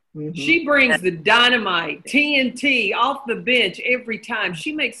Sykes. Mm-hmm. She brings the dynamite, TNT off the bench every time.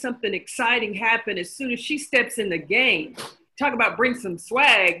 She makes something exciting happen as soon as she steps in the game. Talk about bring some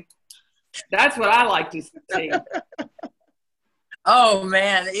swag. That's what I like to see. Oh,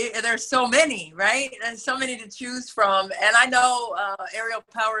 man. There's so many, right? There's so many to choose from. And I know Ariel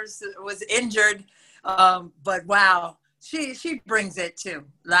Powers was injured, but wow, she brings it too.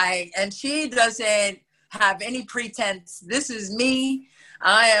 And she doesn't have any pretense. This is me.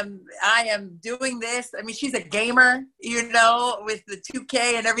 I am doing this. I mean, she's a gamer, you know, with the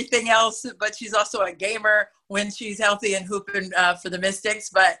 2K and everything else, but she's also a gamer when she's healthy and hooping for the Mystics.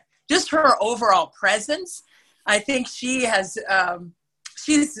 But just her overall presence, I think she has,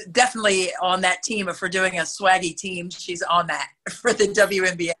 she's definitely on that team. If we're doing a swaggy team, she's on that for the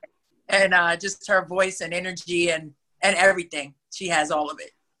WNBA. And just her voice and energy and everything. She has all of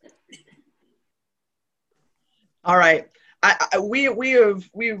it. All right.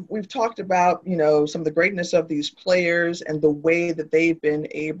 We've talked about, you know, some of the greatness of these players and the way that they've been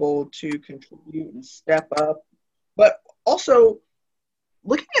able to contribute and step up, but also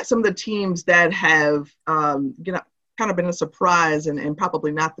looking at some of the teams that have, you know, kind of been a surprise and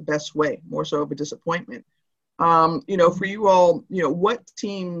probably not the best way, more so of a disappointment. You know, for you all, you know, what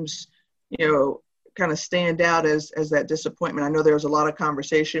teams, you know, kind of stand out as that disappointment? I know there was a lot of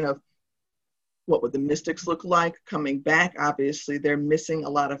conversation of what would the Mystics look like coming back? Obviously, they're missing a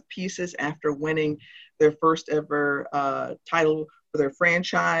lot of pieces after winning their first ever title for their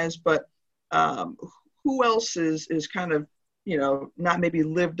franchise. But who else is kind of, not maybe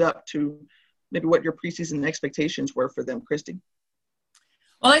lived up to maybe what your preseason expectations were for them, Christy?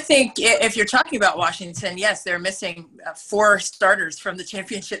 Well, I think if you're talking about Washington, yes, they're missing 4 starters from the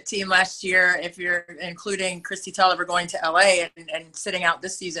championship team last year, if you're including Christy Tolliver going to LA and sitting out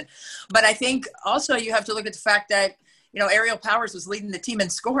this season. But I think also you have to look at the fact that, Ariel Powers was leading the team in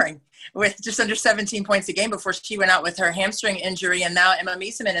scoring with just under 17 points a game before she went out with her hamstring injury. And now Emma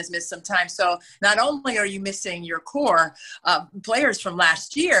Mieseman has missed some time. So not only are you missing your core players from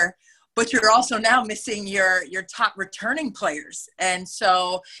last year, but you're also now missing your top returning players. And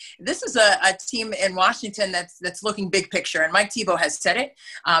so this is a team in Washington that's looking big picture. And Mike Tebow has said it.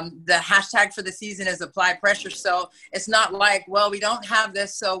 The hashtag for the season is apply pressure. So it's not like, well, we don't have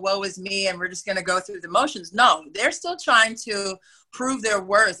this, so woe is me, and we're just going to go through the motions. No, they're still trying to prove their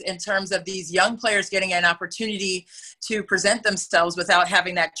worth in terms of these young players getting an opportunity to present themselves without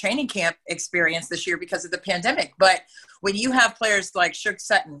having that training camp experience this year because of the pandemic. But when you have players like Shook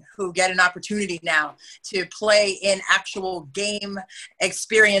Sutton who get an opportunity now to play in actual game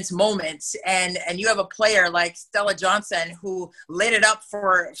experience moments, and you have a player like Stella Johnson who lit it up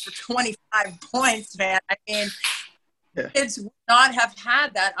for 25 points, man. I mean, kids would not have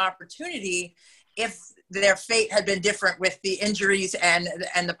had that opportunity if their fate had been different with the injuries and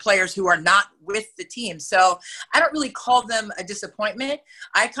the players who are not with the team. So I don't really call them a disappointment.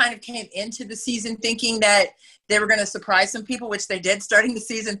 I kind of came into the season thinking that they were going to surprise some people, which they did, starting the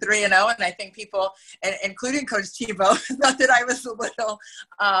season 3-0. And I think people, including Coach Tebow, thought that I was a little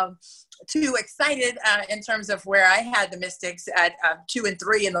too excited in terms of where I had the Mystics at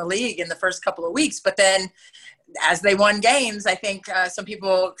 2-3 in the league in the first couple of weeks. But then as they won games, I think some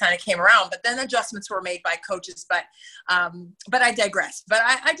people kind of came around, but then adjustments were made by coaches. But I digress. But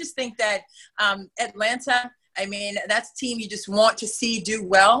I just think that Atlanta, I mean, that's a team you just want to see do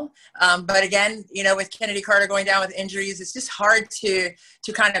well. But again, with Kennedy Carter going down with injuries, it's just hard to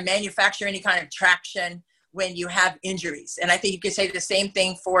kind of manufacture any kind of traction when you have injuries. And I think you could say the same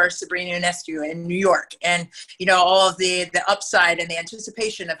thing for Sabrina Ionescu in New York. And, all of the upside and the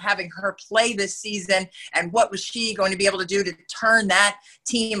anticipation of having her play this season, and what was she going to be able to do to turn that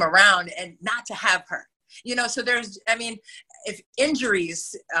team around, and not to have her. So if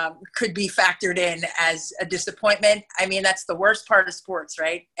injuries could be factored in as a disappointment, I mean, that's the worst part of sports,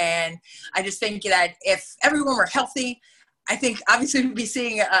 right? And I just think that if everyone were healthy, I think obviously we'd be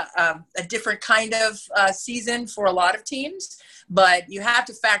seeing a different kind of season for a lot of teams, but you have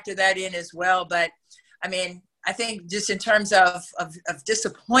to factor that in as well. But I mean, I think just in terms of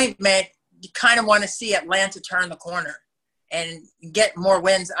disappointment, you kind of want to see Atlanta turn the corner and get more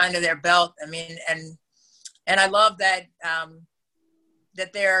wins under their belt. I mean, and I love that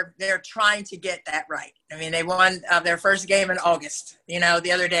that they're trying to get that right. I mean, they won their first game in August, the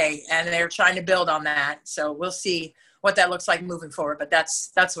other day, and they're trying to build on that. So we'll see what that looks like moving forward. But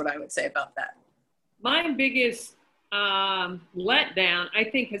that's what I would say about that. My biggest letdown, I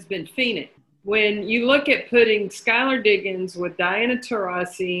think, has been Phoenix. When you look at putting Skylar Diggins with Diana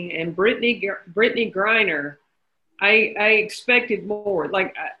Taurasi and Brittany Griner, I expected more.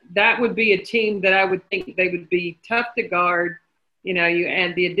 Like, that would be a team that I would think they would be tough to guard. You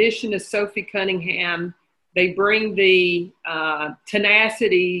add the addition of Sophie Cunningham. They bring the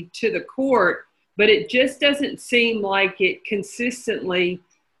tenacity to the court, but it just doesn't seem like it consistently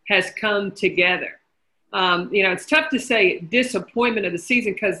has come together. It's tough to say disappointment of the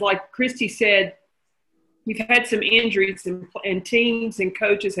season because, like Christy said, you've had some injuries and teams and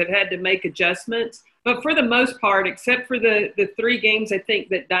coaches have had to make adjustments. But for the most part, except for the 3 games, I think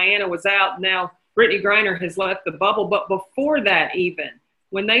that Diana was out. Now Brittany Griner has left the bubble. But before that, even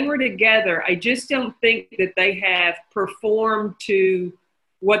when they were together, I just don't think that they have performed to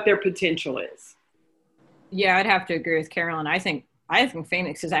what their potential is. Yeah, I'd have to agree with Carolyn. I think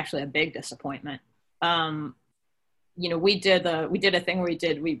Phoenix is actually a big disappointment. We did a thing where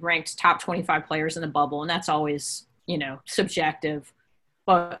we ranked top 25 players in the bubble, and that's always, subjective.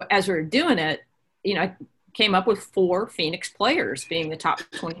 But as we were doing it, I came up with 4 Phoenix players being the top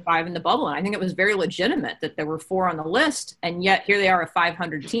 25 in the bubble. And I think it was very legitimate that there were 4 on the list, and yet here they are, a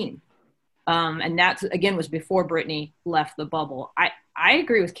 500 team. And that, again, was before Brittany left the bubble. I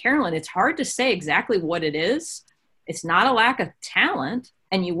agree with Carolyn. It's hard to say exactly what it is. It's not a lack of talent,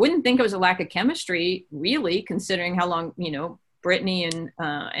 and you wouldn't think it was a lack of chemistry, really, considering how long, Brittany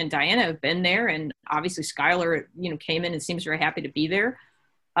and Diana have been there. And obviously Skylar, came in and seems very happy to be there.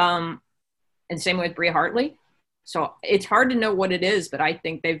 And same with Bria Hartley. So it's hard to know what it is, but I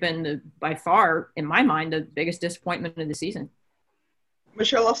think they've been by far, in my mind, the biggest disappointment of the season.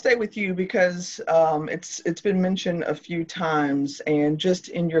 Mechelle, I'll stay with you because it's been mentioned a few times, and just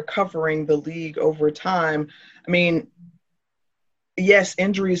in your covering the league over time, I mean, yes,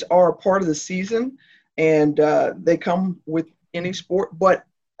 injuries are a part of the season, and they come with any sport, but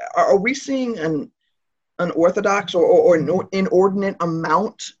are we seeing an unorthodox or an inordinate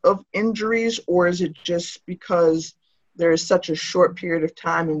amount of injuries, or is it just because there is such a short period of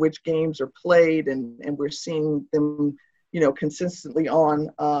time in which games are played and we're seeing them, consistently on,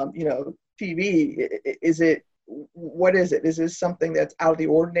 TV? What is it? Is this something that's out of the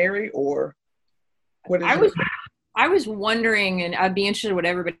ordinary, or what is it? I was wondering, and I'd be interested in what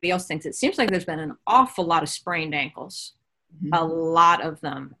everybody else thinks. It seems like there's been an awful lot of sprained ankles. Mm-hmm. A lot of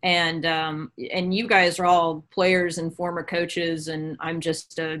them. And you guys are all players and former coaches, and I'm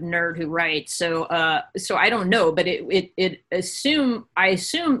just a nerd who writes. So I don't know, but I assume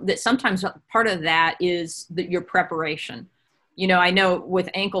that sometimes part of that is your preparation. I know with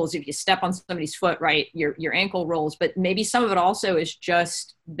ankles, if you step on somebody's foot, right, your ankle rolls, but maybe some of it also is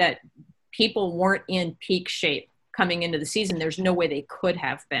just that people weren't in peak shape coming into the season. There's no way they could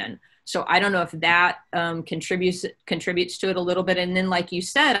have been. So I don't know if that contributes to it a little bit. And then, like you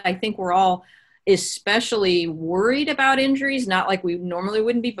said, I think we're all especially worried about injuries, not like we normally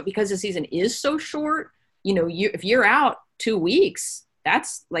wouldn't be, but because the season is so short, if you're out 2 weeks,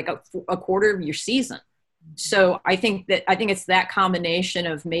 that's like a quarter of your season. So I think it's that combination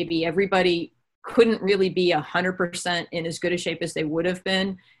of maybe everybody couldn't really be 100% in as good a shape as they would have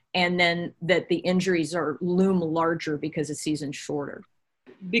been, and then that the injuries loom larger because the season's shorter.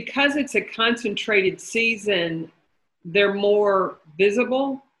 Because it's a concentrated season, they're more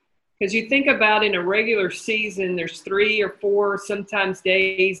visible. Because you think about in a regular season, there's 3 or 4 sometimes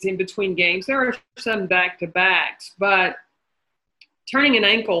days in between games. There are some back-to-backs, but turning an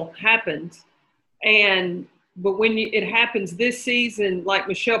ankle happens. But when it happens this season, like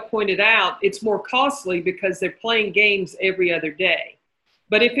Mechelle pointed out, it's more costly because they're playing games every other day.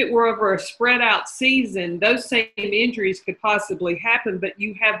 But if it were over a spread out season, those same injuries could possibly happen, but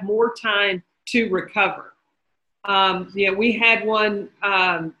you have more time to recover. We had one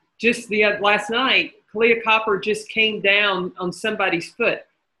just last night. Kalia Copper just came down on somebody's foot.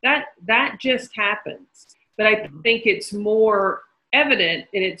 That just happens. But I think it's more evident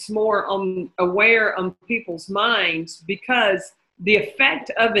and it's more aware on people's minds because the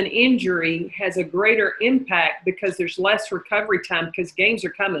effect of an injury has a greater impact because there's less recovery time because games are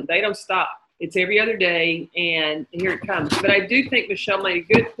coming. They don't stop. It's every other day, and here it comes. But I do think Mechelle made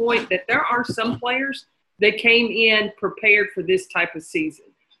a good point that there are some players that came in prepared for this type of season.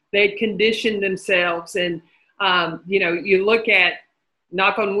 They'd conditioned themselves, and, you look at,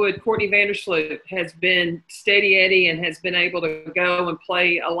 knock on wood, Courtney Vandersloot has been steady Eddie and has been able to go and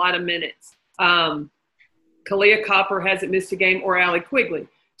play a lot of minutes. Kalia Copper hasn't missed a game, or Allie Quigley.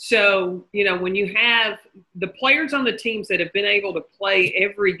 So, when you have the players on the teams that have been able to play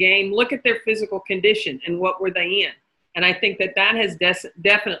every game, look at their physical condition and what were they in. And I think that has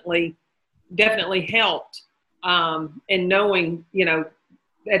definitely helped in knowing,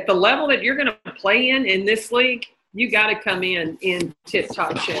 at the level that you're going to play in this league, you got to come in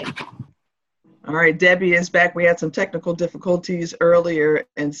tip-top shape. All right, Debbie is back. We had some technical difficulties earlier.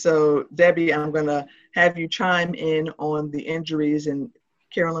 And so, Debbie, I'm going to have you chime in on the injuries. And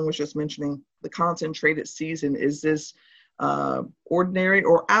Carolyn was just mentioning the concentrated season. Is this ordinary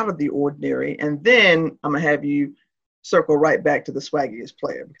or out of the ordinary? And then I'm going to have you circle right back to the swaggiest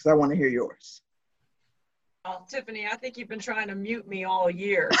player because I want to hear yours. Well, Tiffany, I think you've been trying to mute me all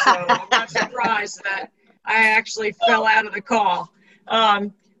year. So I'm not surprised that I actually fell out of the call.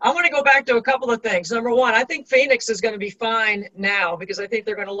 I want to go back to a couple of things. Number one, I think Phoenix is going to be fine now because I think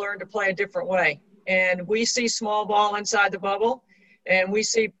they're going to learn to play a different way. And we see small ball inside the bubble, and we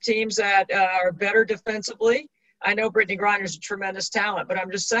see teams that are better defensively. I know Brittany Griner's a tremendous talent, but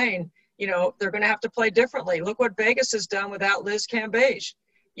I'm just saying, they're going to have to play differently. Look what Vegas has done without Liz Cambage.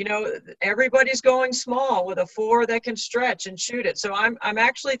 Everybody's going small with a 4 that can stretch and shoot it. So I'm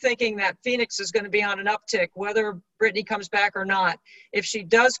actually thinking that Phoenix is going to be on an uptick, whether Brittany comes back or not. If she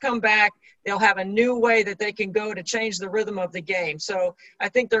does come back, they'll have a new way that they can go to change the rhythm of the game. So I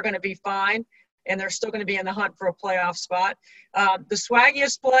think they're going to be fine, and they're still going to be in the hunt for a playoff spot. The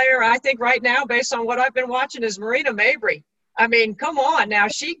swaggiest player, I think right now, based on what I've been watching, is Marina Mabry. I mean, come on now.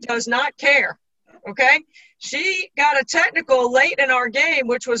 She does not care. Okay. She got a technical late in our game,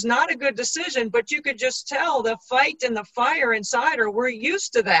 which was not a good decision, but you could just tell the fight and the fire inside her. We're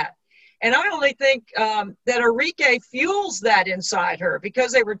used to that. And I only think that Enrique fuels that inside her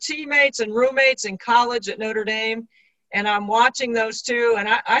because they were teammates and roommates in college at Notre Dame. And I'm watching those two, and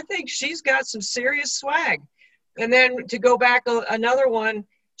I think she's got some serious swag. And then to go back another one,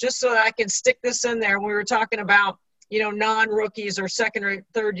 just so that I can stick this in there, we were talking about, non-rookies or second or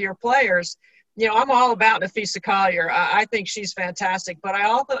third year players. I'm all about Nafisa Collier. I think she's fantastic. But I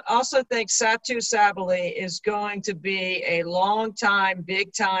also think Satu Sabali is going to be a long-time,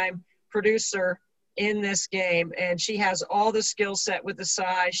 big-time producer in this game. And she has all the skill set with the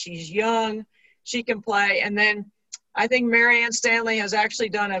size. She's young. She can play. And then I think Marianne Stanley has actually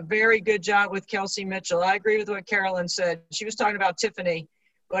done a very good job with Kelsey Mitchell. I agree with what Carolyn said. She was talking about Tiffany.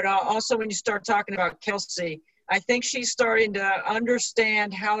 But also when you start talking about Kelsey, I think she's starting to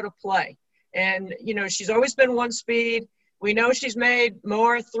understand how to play. And, she's always been one speed. We know she's made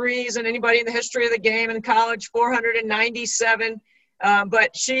more threes than anybody in the history of the game in college, 497.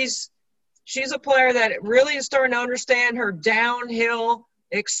 But she's a player that really is starting to understand her downhill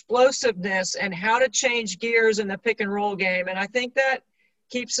explosiveness and how to change gears in the pick and roll game. And I think that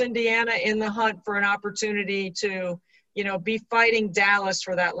keeps Indiana in the hunt for an opportunity to, be fighting Dallas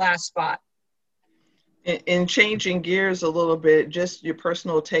for that last spot. In changing gears a little bit, just your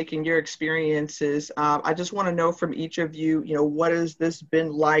personal take and your experiences, I just want to know from each of you, what has this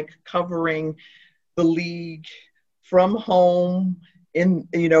been like covering the league from home?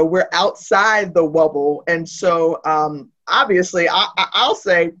 We're outside the bubble. And so obviously I'll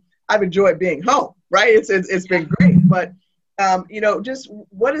say I've enjoyed being home, right? It's been great. But, just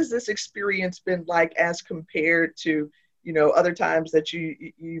what has this experience been like as compared to, other times that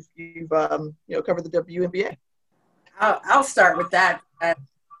you've covered the WNBA? I'll start with that.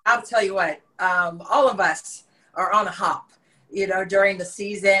 I'll tell you what, all of us are on a hop, during the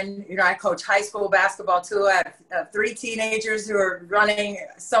season. I coach high school basketball too. I have 3 teenagers who are running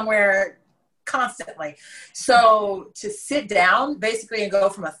somewhere constantly. So to sit down basically and go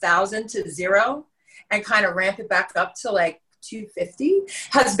from 1,000 to 0 and kind of ramp it back up to like 250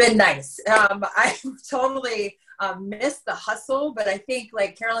 has been nice. I totally missed the hustle, but I think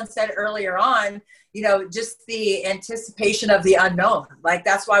like Carolyn said earlier on, just the anticipation of the unknown. Like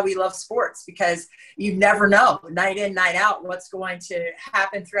that's why we love sports, because you never know night in, night out what's going to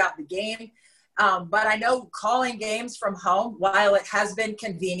happen throughout the game. But I know calling games from home, while it has been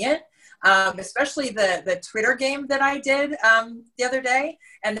convenient, especially the Twitter game that I did the other day.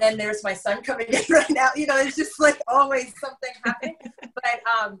 And then there's my son coming in right now. It's just like always something happening.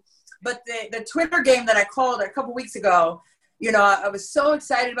 But the Twitter game that I called a couple weeks ago, I was so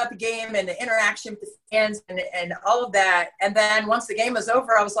excited about the game and the interaction with the fans and all of that. And then once the game was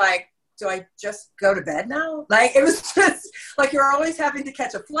over, I was like, do I just go to bed now? Like, it was just like, you're always having to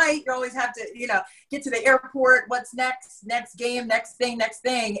catch a flight. You always have to, get to the airport. What's next game, next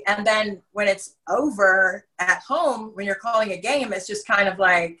thing. And then when it's over at home, when you're calling a game, it's just kind of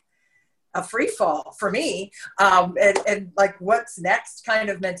like a free fall for me. And like, what's next kind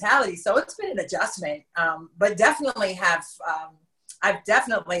of mentality. So it's been an adjustment, but definitely I've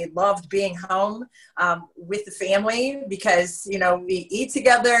definitely loved being home with the family because, we eat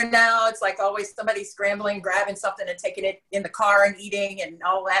together now. It's like always somebody scrambling, grabbing something and taking it in the car and eating and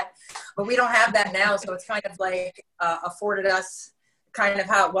all that. But we don't have that now. So it's kind of like afforded us kind of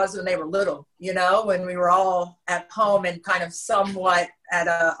how it was when they were little, when we were all at home and kind of somewhat at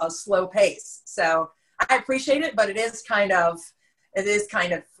a slow pace. So I appreciate it, but it is kind of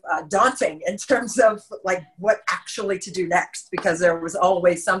daunting in terms of like what actually to do next, because there was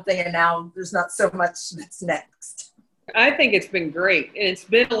always something and now there's not so much that's next. I think it's been great. And it's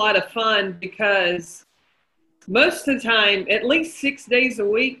been a lot of fun because most of the time, at least 6 days a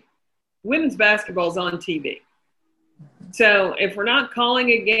week, women's basketball is on TV. So if we're not calling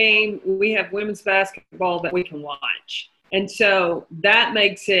a game, we have women's basketball that we can watch. And so that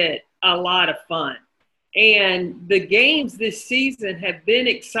makes it a lot of fun. And the games this season have been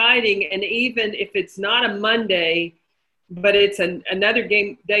exciting. And even if it's not a Monday, but it's another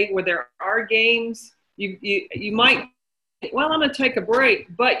game day where there are games, you might, well, I'm going to take a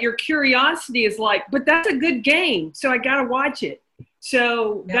break. But your curiosity is like, but that's a good game, so I got to watch it.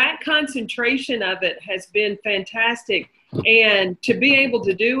 So that concentration of it has been fantastic. And to be able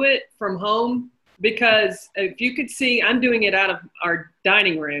to do it from home, because if you could see, I'm doing it out of our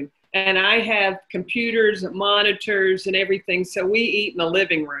dining room. And I have computers, monitors, and everything. So we eat in the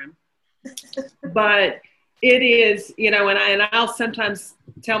living room. But it is, and I'll sometimes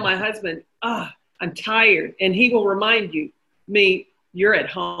tell my husband, I'm tired. And he will remind me, you're at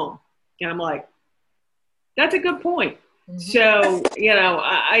home. And I'm like, that's a good point. So,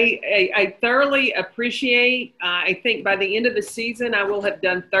 I thoroughly appreciate, I think by the end of the season, I will have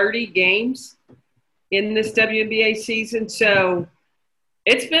done 30 games in this WNBA season. So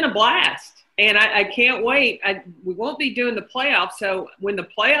it's been a blast. And I can't wait. We won't be doing the playoffs. So when the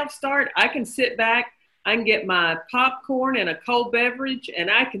playoffs start, I can sit back. I can get my popcorn and a cold beverage,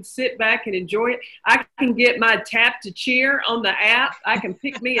 and I can sit back and enjoy it. I can get my tap to cheer on the app. I can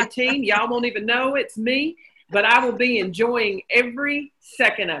pick me a team. Y'all won't even know it's me, but I will be enjoying every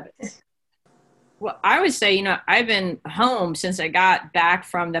second of it. Well, I would say, I've been home since I got back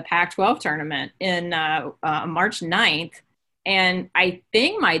from the Pac-12 tournament in March 9th. And I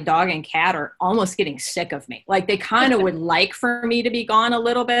think my dog and cat are almost getting sick of me. Like, they kind of would like for me to be gone a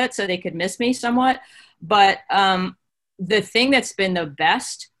little bit so they could miss me somewhat. But the thing that's been the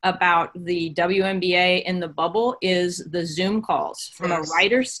best about the WNBA in the bubble is the Zoom calls. From a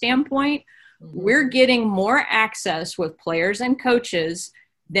writer's standpoint, we're getting more access with players and coaches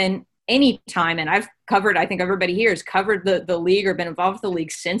than any time. And I've covered, I think everybody here has covered the league or been involved with the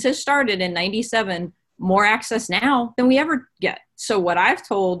league since it started in 97. More access now than we ever get. So what I've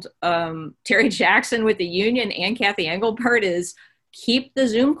told Terry Jackson with the union and Kathy Engelbert is keep the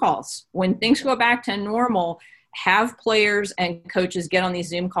Zoom calls. When things go back to normal, have players and coaches get on these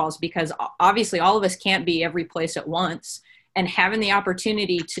Zoom calls, because obviously all of us can't be every place at once. And having the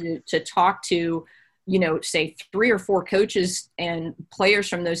opportunity to talk to, say 3 or 4 coaches and players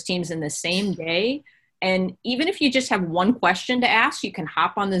from those teams in the same day. And even if you just have one question to ask, you can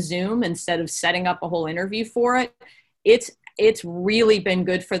hop on the Zoom instead of setting up a whole interview for it. It's really been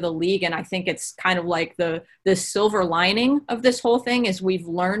good for the league. And I think it's kind of like the silver lining of this whole thing is we've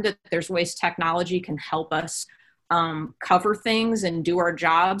learned that there's ways technology can help us cover things and do our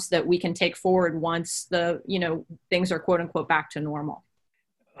jobs that we can take forward once things are quote unquote back to normal.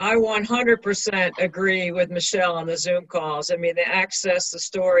 I 100% agree with Mechelle on the Zoom calls. I mean, the access, the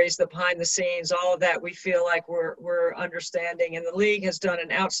stories, the behind the scenes, all of that, we feel like we're understanding. And the league has done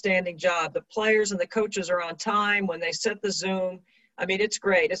an outstanding job. The players and the coaches are on time when they set the Zoom. I mean, it's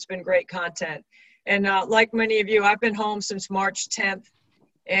great. It's been great content. And like many of you, I've been home since March 10th.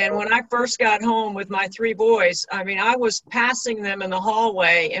 And when I first got home with my 3 boys, I mean, I was passing them in the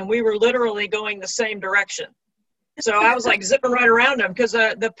hallway and we were literally going the same direction. So I was like zipping right around them because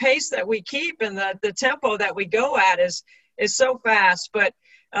the pace that we keep and the tempo that we go at is so fast. But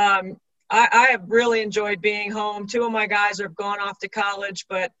I have really enjoyed being home. 2 of my guys have gone off to college,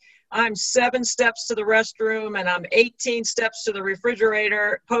 but I'm 7 steps to the restroom and I'm 18 steps to the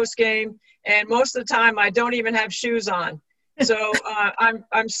refrigerator post game. And most of the time I don't even have shoes on. So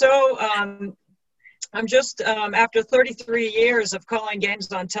I'm just after 33 years of calling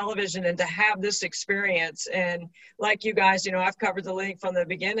games on television and to have this experience. And like you guys, I've covered the league from the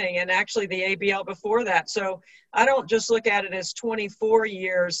beginning and actually the ABL before that. So I don't just look at it as 24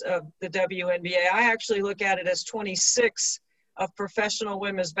 years of the WNBA. I actually look at it as 26 of professional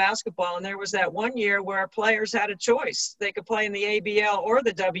women's basketball. And there was that one year where players had a choice. They could play in the ABL or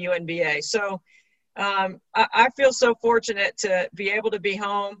the WNBA. So I feel so fortunate to be able to be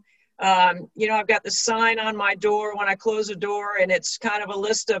home. I've got the sign on my door when I close a door, and it's kind of a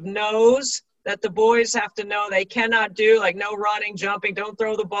list of no's that the boys have to know they cannot do, like no running, jumping, don't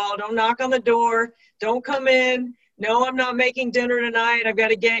throw the ball, don't knock on the door, don't come in, no, I'm not making dinner tonight, I've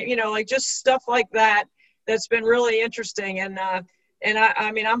got a game, like just stuff like that that's been really interesting. And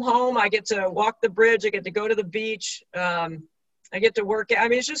I mean, I'm home, I get to walk the bridge, I get to go to the beach, I get to work. I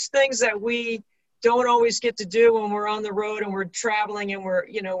mean, it's just things that we don't always get to do when we're on the road and we're traveling and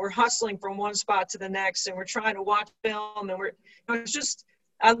we're hustling from one spot to the next and we're trying to watch film and it's just,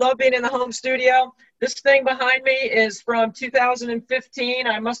 I love being in the home studio. This thing behind me is from 2015.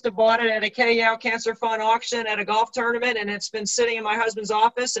 I must have bought it at a KL Cancer Fund auction at a golf tournament, and it's been sitting in my husband's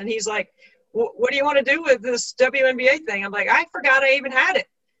office, and he's like, what do you want to do with this WNBA thing? I'm like, I forgot I even had it.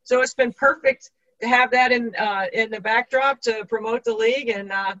 So it's been perfect to have that in the backdrop to promote the league.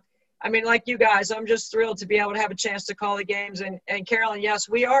 And I mean, like you guys, I'm just thrilled to be able to have a chance to call the games. And Carolyn, yes,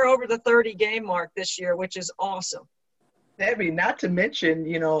 we are over the 30 game mark this year, which is awesome. Debbie, not to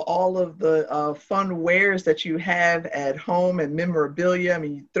mention, all of the fun wares that you have at home and memorabilia. I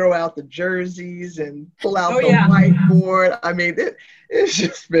mean, you throw out the jerseys and pull out the whiteboard. I mean,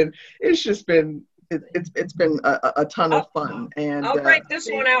 it's been a ton of fun. And I'll break this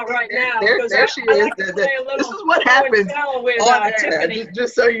one out right now. There she is. This is what happens with Tiffany.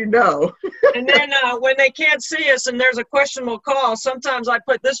 Just so you know. And then when they can't see us and there's a questionable call, sometimes I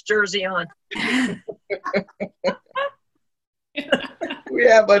put this jersey on. We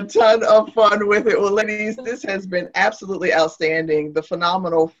have a ton of fun with it. Well, ladies, this has been absolutely outstanding. The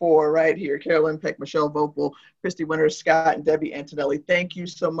phenomenal four right here, Carolyn Peck, Mechelle Voeple, Christy Winters-Scott, and Debbie Antonelli. Thank you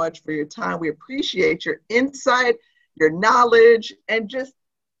so much for your time. We appreciate your insight, your knowledge, and just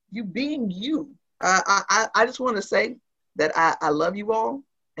you being you. I just want to say that I love you all,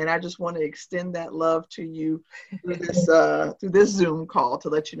 and I just want to extend that love to you through this Zoom call to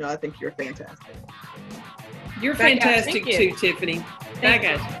let you know I think you're fantastic. You're fantastic too, Tiffany. Bye,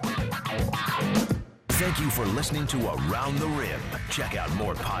 guys. Thank you for listening to Around the Rim. Check out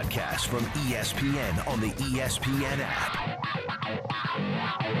more podcasts from ESPN on the ESPN app.